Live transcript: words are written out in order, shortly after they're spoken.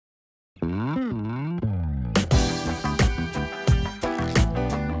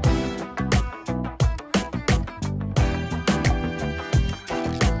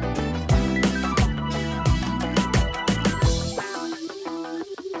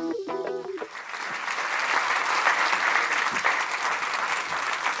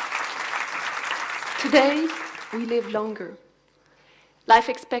Today, we live longer. Life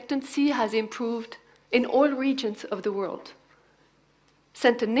expectancy has improved in all regions of the world.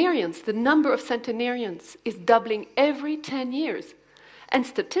 Centenarians, the number of centenarians is doubling every 10 years. And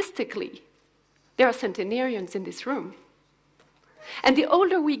statistically, there are centenarians in this room. And the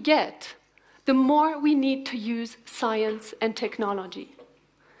older we get, the more we need to use science and technology.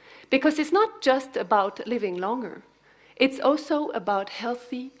 Because it's not just about living longer, it's also about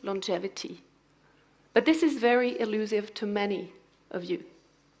healthy longevity. But this is very elusive to many of you.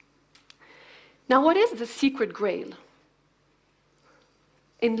 Now, what is the secret Grail?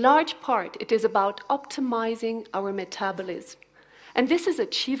 In large part, it is about optimizing our metabolism. And this is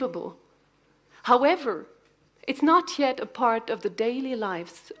achievable. However, it's not yet a part of the daily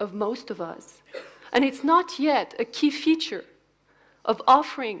lives of most of us. And it's not yet a key feature of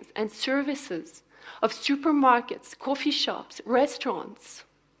offerings and services of supermarkets, coffee shops, restaurants.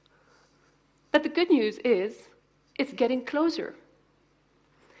 But the good news is, it's getting closer.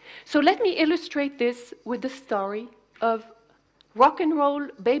 So let me illustrate this with the story of rock and roll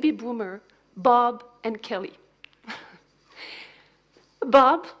baby boomer Bob and Kelly.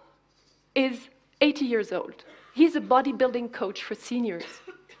 Bob is 80 years old. He's a bodybuilding coach for seniors.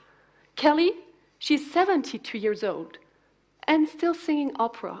 Kelly, she's 72 years old and still singing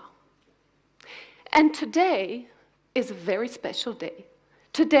opera. And today is a very special day.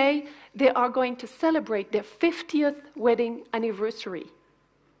 Today, they are going to celebrate their 50th wedding anniversary.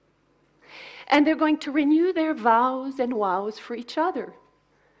 And they're going to renew their vows and vows for each other.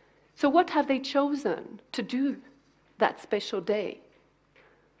 So what have they chosen to do that special day?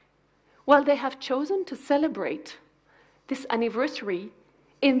 Well, they have chosen to celebrate this anniversary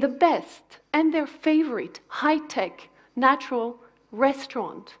in the best and their favorite high-tech natural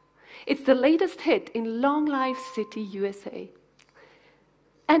restaurant. It's the latest hit in Long Life City, USA.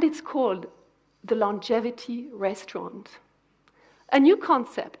 And it's called the Longevity Restaurant. A new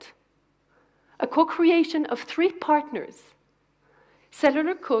concept, a co-creation of 3 partners: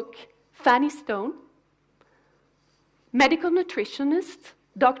 cellular cook Fanny Stone, medical nutritionist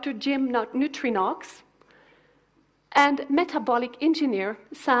Dr. Jim Nutrinox, and metabolic engineer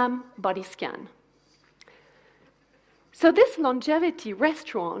Sam Bodyscan. So this longevity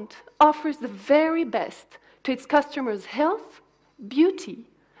restaurant offers the very best to its customers' health, beauty,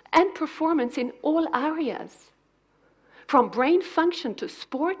 and performance in all areas, from brain function to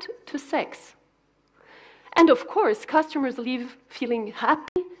sport to sex. And of course, customers leave feeling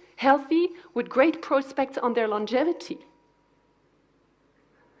happy, healthy, with great prospects on their longevity.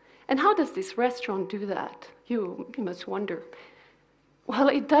 And how does this restaurant do that? You must wonder. Well,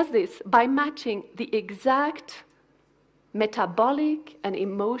 it does this by matching the exact metabolic and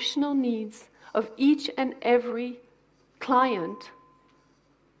emotional needs of each and every client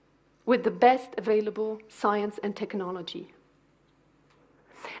with the best available science and technology.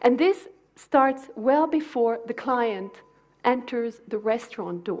 And this starts well before the client enters the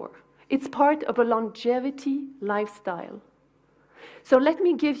restaurant door. It's part of a longevity lifestyle. So let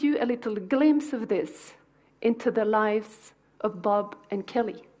me give you a little glimpse of this into the lives of Bob and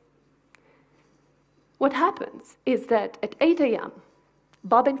Kelly. What happens is that at 8 a.m.,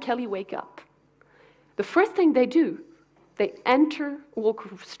 Bob and Kelly wake up. The first thing they do, they walk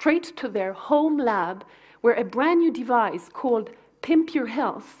straight to their home lab where a brand new device called Pimp Your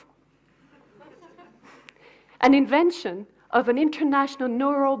Health, an invention of an international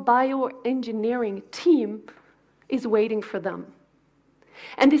neurobioengineering team, is waiting for them.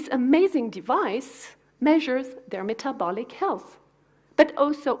 And this amazing device measures their metabolic health, but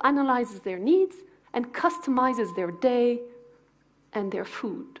also analyzes their needs and customizes their day and their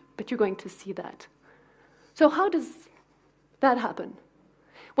food. But you're going to see that. So how does that happen?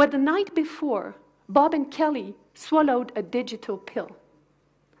 Well, the night before, Bob and Kelly swallowed a digital pill.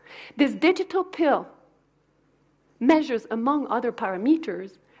 This digital pill measures, among other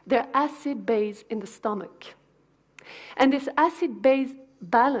parameters, their acid base in the stomach. And this acid base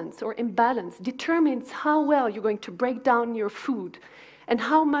balance or imbalance determines how well you're going to break down your food and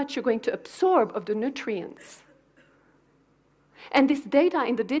how much you're going to absorb of the nutrients. And this data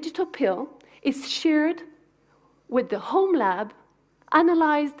in the digital pill is shared with the home lab,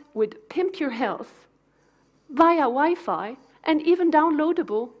 analyzed with Pimp Your Health via Wi-Fi, and even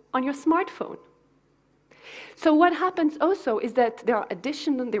downloadable on your smartphone. So what happens also is that there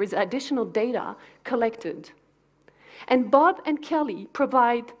is additional data collected. And Bob and Kelly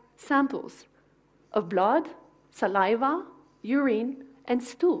provide samples of blood, saliva, urine, and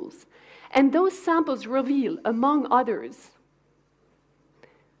stools. And those samples reveal, among others,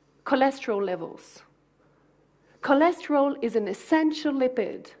 cholesterol levels. Cholesterol is an essential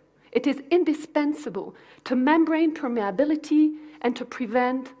lipid It is indispensable to membrane permeability and to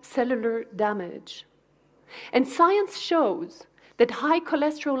prevent cellular damage. And science shows that high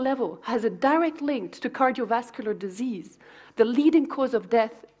cholesterol level has a direct link to cardiovascular disease, the leading cause of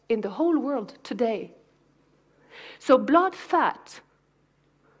death in the whole world today. So blood fat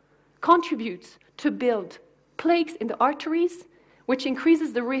contributes to build plaques in the arteries, which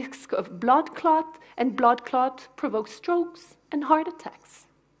increases the risk of blood clot, and blood clot provokes strokes and heart attacks.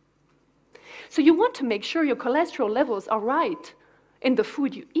 So you want to make sure your cholesterol levels are right in the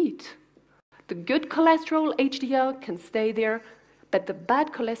food you eat. The good cholesterol, HDL, can stay there, but the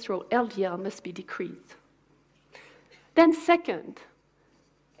bad cholesterol, LDL, must be decreased. Then second,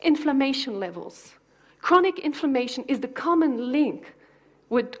 inflammation levels. Chronic inflammation is the common link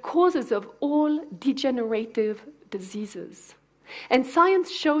with causes of all degenerative diseases. And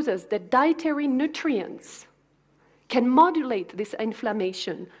science shows us that dietary nutrients can modulate this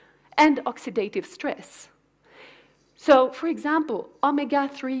inflammation and oxidative stress. So, for example,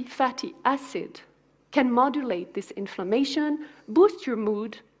 omega-3 fatty acid can modulate this inflammation, boost your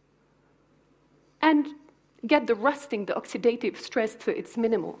mood, and get the rusting, the oxidative stress to its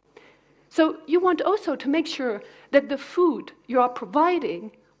minimal. So you want also to make sure that the food you are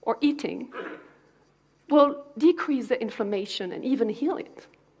providing or eating will decrease the inflammation and even heal it.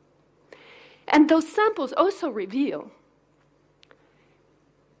 And those samples also reveal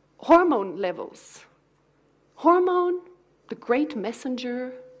hormone levels. Hormone, the great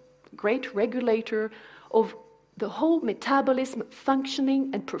messenger, great regulator of the whole metabolism, functioning,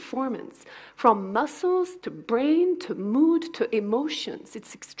 and performance, from muscles to brain to mood to emotions.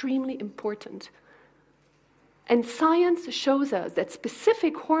 It's extremely important. And science shows us that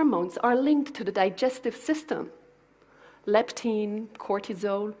specific hormones are linked to the digestive system, leptin,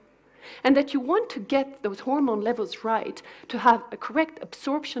 cortisol, and that you want to get those hormone levels right to have a correct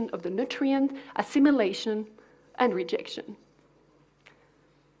absorption of the nutrient, assimilation, and rejection.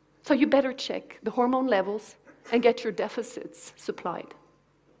 So you better check the hormone levels and get your deficits supplied.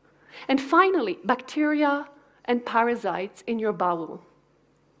 And finally, bacteria and parasites in your bowel.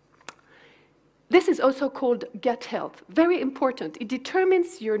 This is also called gut health. Very important. It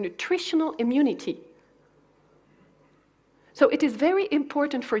determines your nutritional immunity. So it is very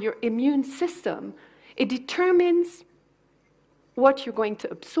important for your immune system. It determines what you're going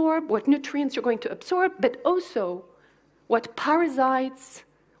to absorb, what nutrients you're going to absorb, but also what parasites,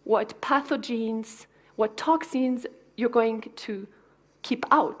 what pathogens, what toxins you're going to keep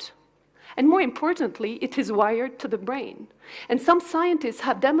out. And more importantly, it is wired to the brain. And some scientists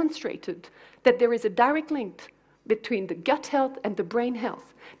have demonstrated that there is a direct link between the gut health and the brain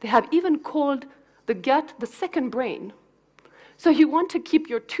health. They have even called the gut the second brain. So you want to keep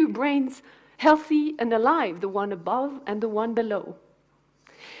your two brains healthy and alive, the one above and the one below.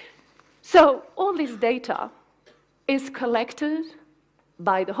 So all this data is collected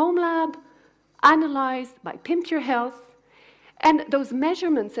by the home lab, analyzed by Pimpture Health, and those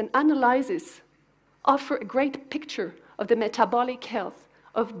measurements and analyses offer a great picture of the metabolic health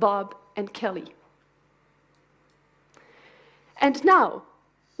of Bob and Kelly. And now,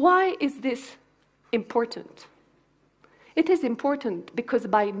 why is this important? It is important because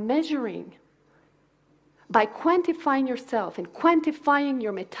by measuring, by quantifying yourself and quantifying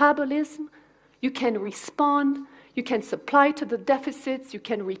your metabolism, you can respond, you can supply to the deficits, you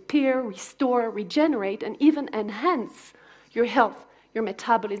can repair, restore, regenerate, and even enhance your health, your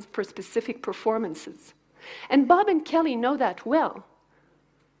metabolism for specific performances. And Bob and Kelly know that well.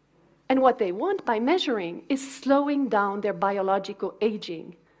 And what they want by measuring is slowing down their biological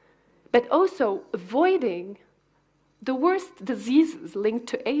aging, but also avoiding the worst diseases linked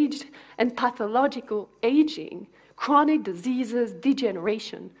to age and pathological aging, chronic diseases,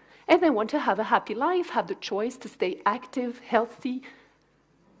 degeneration. And they want to have a happy life, have the choice to stay active, healthy,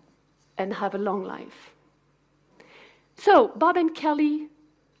 and have a long life. So Bob and Kelly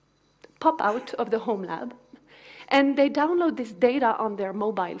pop out of the home lab, and they download this data on their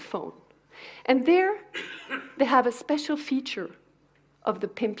mobile phone. And there, they have a special feature of the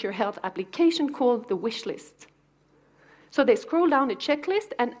Pimpture Health application called the wish list. So they scroll down a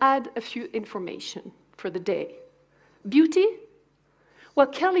checklist and add a few information for the day. Beauty? Well,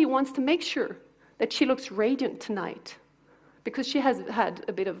 Kelly wants to make sure that she looks radiant tonight because she has had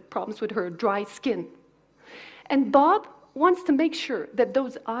a bit of problems with her dry skin. And Bob wants to make sure that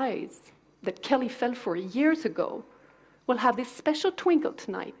those eyes that Kelly fell for years ago will have this special twinkle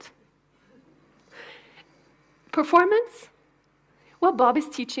tonight. Performance? Well, Bob is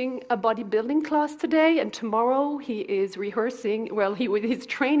teaching a bodybuilding class today, and tomorrow he is rehearsing, well, he's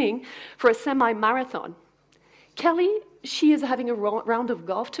training for a semi-marathon. Kelly, she is having a round of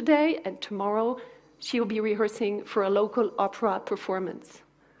golf today, and tomorrow she will be rehearsing for a local opera performance.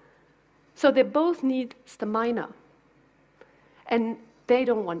 So they both need stamina. And they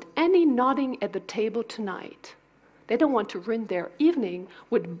don't want any nodding at the table tonight. They don't want to ruin their evening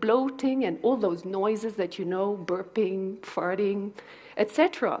with bloating and all those noises that you know, burping, farting,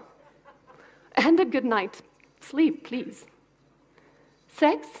 etc. And a good night's sleep, please.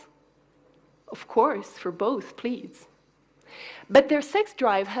 Sex? Of course, for both, please. But their sex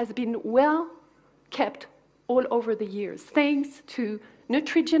drive has been well kept all over the years, thanks to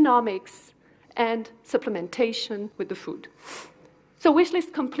nutrigenomics and supplementation with the food. So wish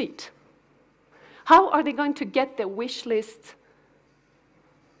list complete. How are they going to get their wish list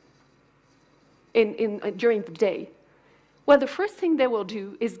during the day? Well, the first thing they will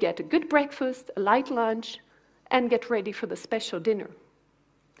do is get a good breakfast, a light lunch, and get ready for the special dinner.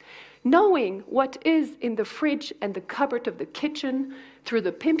 Knowing what is in the fridge and the cupboard of the kitchen through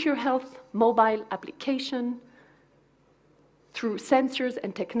the Pimp Your Health mobile application, through sensors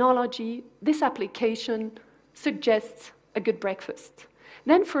and technology, this application suggests a good breakfast.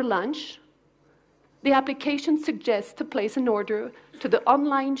 Then for lunch, the application suggests to place an order to the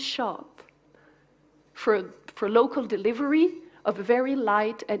online shop for local delivery of a very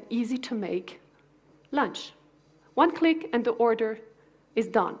light and easy to make lunch. One click and the order is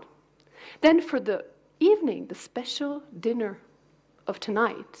done. Then for the evening, the special dinner of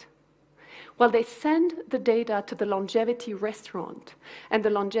tonight, well, they send the data to the longevity restaurant, and the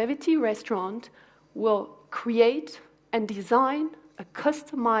longevity restaurant will create and design a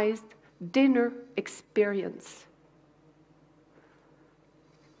customized dinner experience.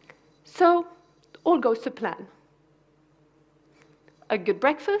 So, all goes to plan. A good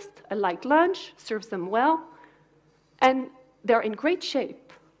breakfast, a light lunch, serves them well, and they're in great shape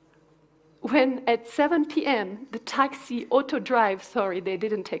when at 7 p.m. the taxi auto drive, sorry, they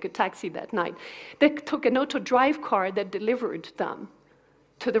didn't take a taxi that night, they took an auto drive car that delivered them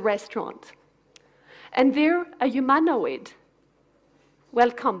to the restaurant. And there, a humanoid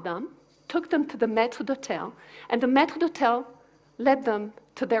welcomed them, took them to the maître d'hôtel, and the maître d'hôtel led them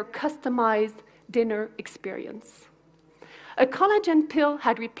to their customized dinner experience. A collagen pill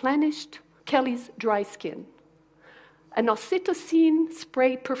had replenished Kelly's dry skin. An oxytocin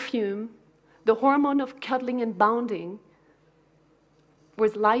spray perfume, the hormone of cuddling and bonding,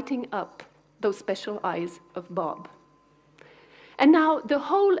 was lighting up those special eyes of Bob. And now the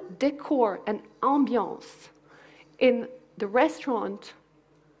whole decor and ambiance in the restaurant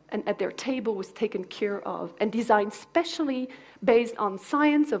and at their table was taken care of and designed specially based on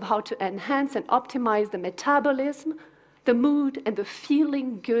science of how to enhance and optimize the metabolism, the mood, and the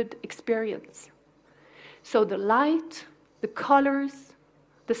feeling good experience. So the light, the colors,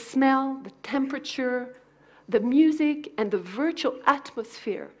 the smell, the temperature, the music, and the virtual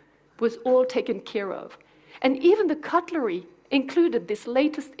atmosphere was all taken care of. And even the cutlery included this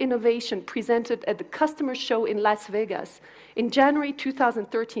latest innovation presented at the customer show in Las Vegas in January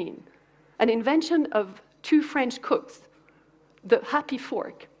 2013, an invention of two French cooks, the Happy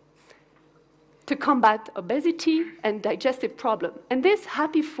Fork, to combat obesity and digestive problem. And this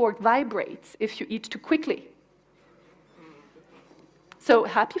Happy Fork vibrates if you eat too quickly. So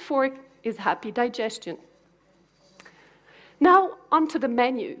Happy Fork is happy digestion. Now onto the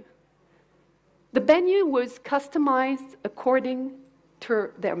menu. The menu was customized according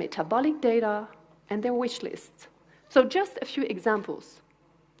to their metabolic data and their wish list. So just a few examples.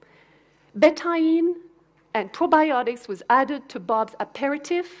 Betaine and probiotics was added to Bob's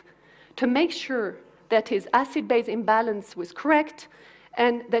aperitif to make sure that his acid-base imbalance was correct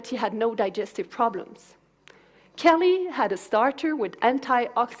and that he had no digestive problems. Kelly had a starter with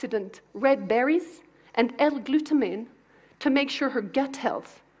antioxidant red berries and L-glutamine to make sure her gut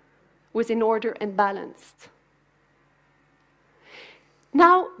health was in order and balanced.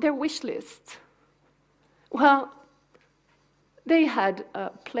 Now, their wish list. Well, they had a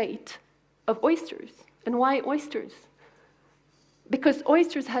plate of oysters. And why oysters? Because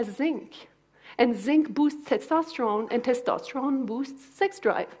oysters has zinc, and zinc boosts testosterone, and testosterone boosts sex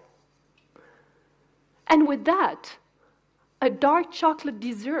drive. And with that, a dark chocolate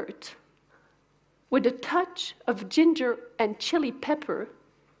dessert with a touch of ginger and chili pepper.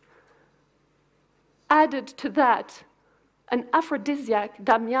 Added to that, an aphrodisiac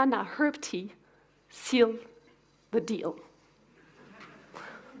Damiana herb tea sealed the deal.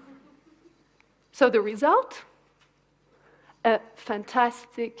 So the result? A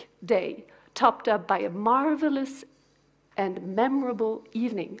fantastic day, topped up by a marvelous and memorable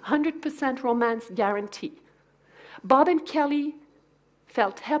evening, 100% romance guarantee. Bob and Kelly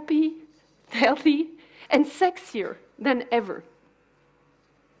felt happy, healthy, and sexier than ever.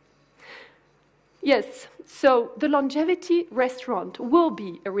 Yes, so the longevity restaurant will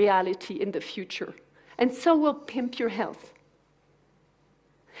be a reality in the future, and so will Pimp Your Health.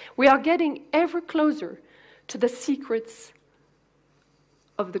 We are getting ever closer to the secrets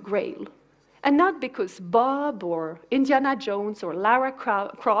of the Grail. And not because Bob or Indiana Jones or Lara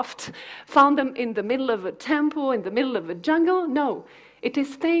Croft found them in the middle of a temple, in the middle of a jungle. No, it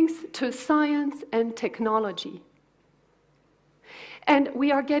is thanks to science and technology. And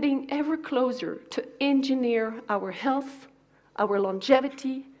we are getting ever closer to engineer our health, our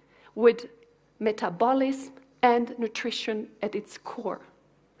longevity, with metabolism and nutrition at its core.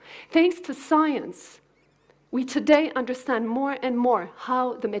 Thanks to science, we today understand more and more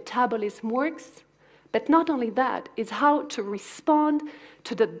how the metabolism works, but not only that, is how to respond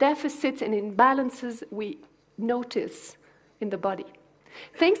to the deficits and imbalances we notice in the body.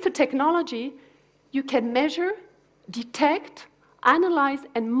 Thanks to technology, you can measure, detect, analyze,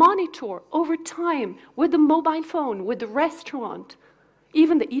 and monitor over time with the mobile phone, with the restaurant,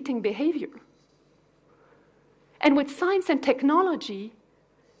 even the eating behavior. And with science and technology,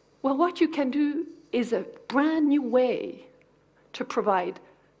 well, what you can do is a brand new way to provide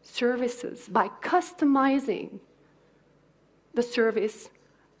services by customizing the service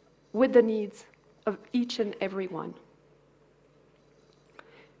with the needs of each and every one.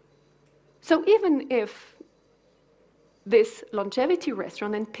 So even if this longevity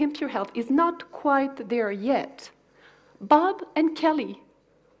restaurant and Pimp Your Health is not quite there yet, Bob and Kelly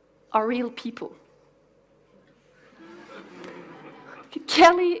are real people.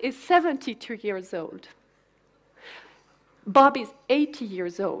 Kelly is 72 years old. Bob is 80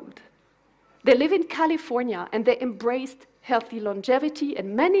 years old. They live in California and they embraced healthy longevity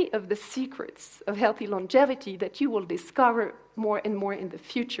and many of the secrets of healthy longevity that you will discover more and more in the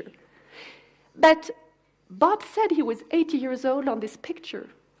future. But Bob said he was 80 years old on this picture.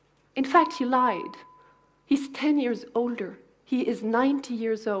 In fact, he lied. He's 10 years older. He is 90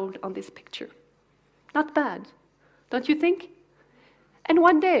 years old on this picture. Not bad, don't you think? And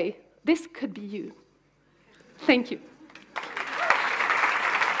one day, this could be you. Thank you.